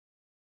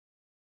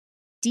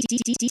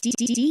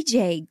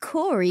DJ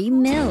Corey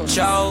Millz.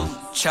 Chow.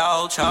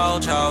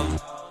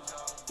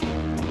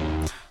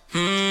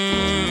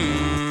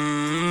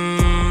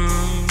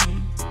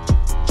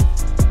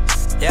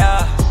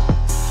 Yeah.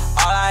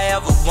 All I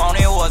ever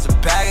wanted was a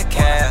bag of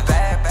cash.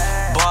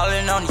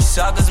 Ballin' on these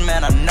suckers,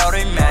 man, I know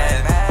they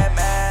mad.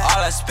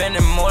 All I spend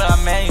in Mula,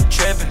 man, you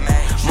trippin'.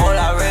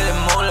 Mula, really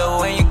Mula,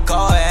 when you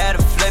go ahead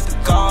and flip it,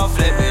 go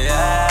flip it,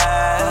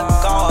 yeah.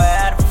 Go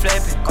ahead and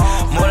flip it.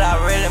 Mula,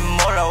 really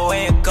Mula,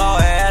 when you go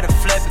ahead and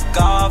flip it,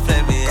 go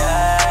flip it,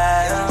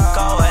 yeah.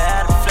 Go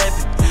ahead and flip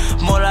it.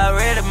 Mula,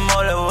 really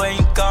Mula, when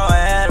you go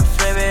ahead and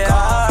flip it,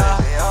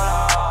 yeah.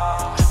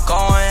 Go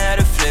ahead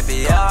and flip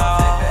it, yeah.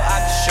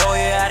 I can show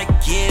you how to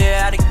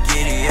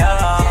get it,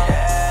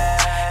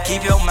 yeah.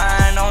 Keep your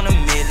mind on the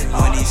million.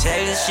 When these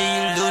haters see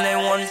you lose, they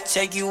wanna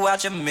take you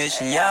out your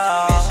mission,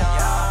 yeah.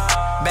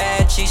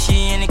 Bad chick,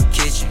 she in the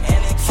kitchen.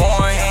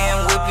 Foreign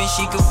hand whipping,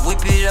 she could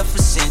whip it up for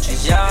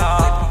centuries,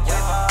 yeah.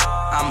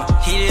 I'ma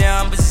hit it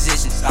on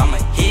positions. I'ma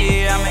hit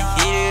it on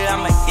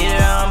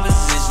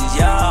positions,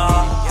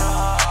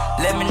 yeah.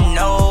 Let me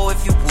know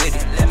if you with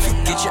it.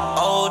 Forget your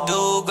old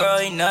dude, girl,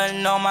 ain't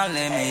nothing on my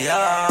limit,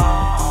 yeah.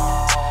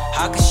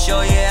 I can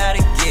show you how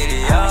to get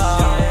it,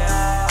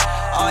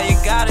 yeah. All you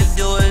gotta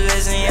do is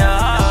listen,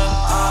 yeah.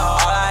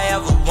 All I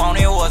ever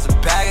wanted was a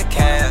bag of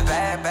cash.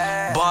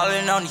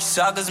 Ballin' on these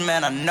suckers,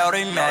 man, I know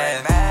they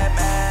mad.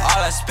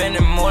 All I spend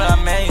in Mula,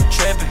 man, you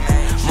trippin'.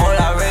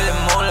 Mula, really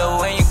Mula,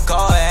 when you go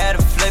ahead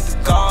and flip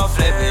it, go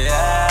flip it,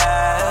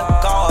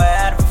 yeah. Go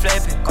ahead and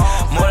flip it.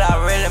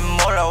 Mula, really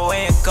Mula,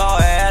 when you go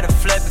ahead and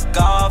flip it,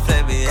 go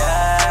flip it,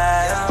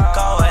 yeah.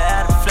 Go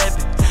ahead and flip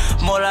it.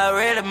 Mula,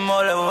 really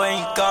Mula, when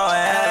you go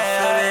ahead and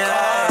flip it,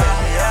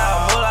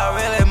 yeah. Mula,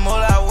 really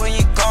Mula, when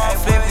you go and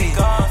flip it.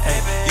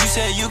 You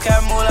said you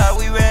can't Mula,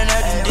 we ran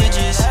out the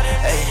ditches.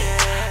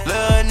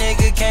 Little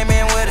nigga came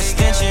in with a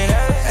extension.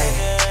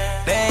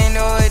 They ain't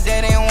know it,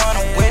 they didn't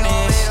wanna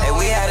witness.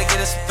 We had to get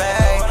us a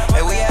bag.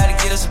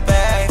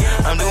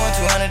 I'm doing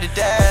 200 a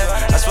day.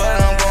 I swear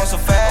that I'm going so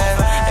fast.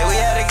 We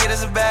had to get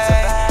us a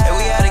bag.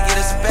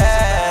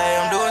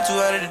 I'm doing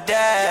 200 a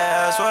day.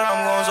 I swear that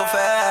I'm going so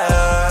fast.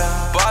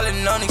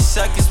 Ballin' on these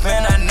suckers,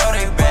 man, I know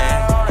they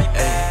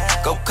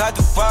bad. Go cut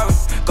the Ferrari,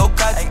 go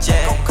cut the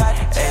jet.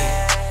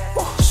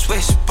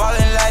 Switch,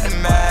 ballin' like the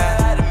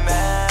man.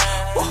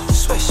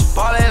 Switch,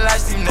 ballin' like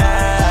Steve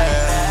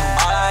Nash.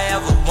 All I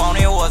ever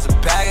wanted was a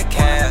bag of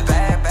cash.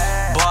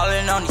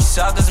 Ballin' on these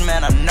suckers,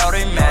 man, I know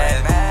they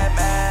mad.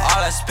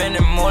 All I spend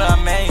in Mula,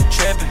 man, you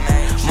trippin'.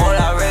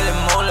 Mula, really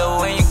Mula,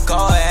 when you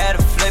go ahead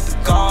and flip it,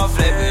 go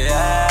flip it,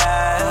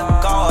 yeah.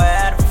 Go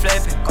ahead and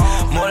flip it.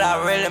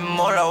 Mula, really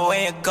Mula,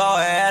 when you go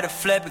ahead and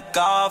flip it,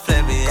 go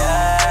flip it,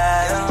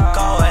 yeah.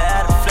 Go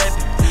ahead and flip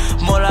it.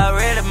 Mula,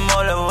 really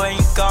Mula, when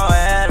you go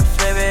ahead and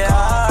flip it,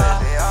 yeah.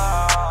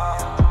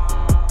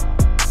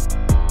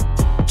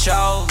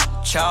 Chow.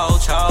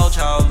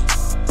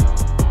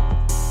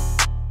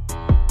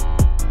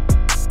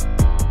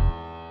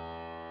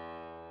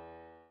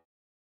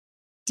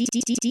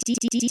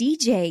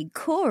 DJ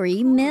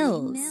Corey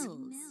Millz.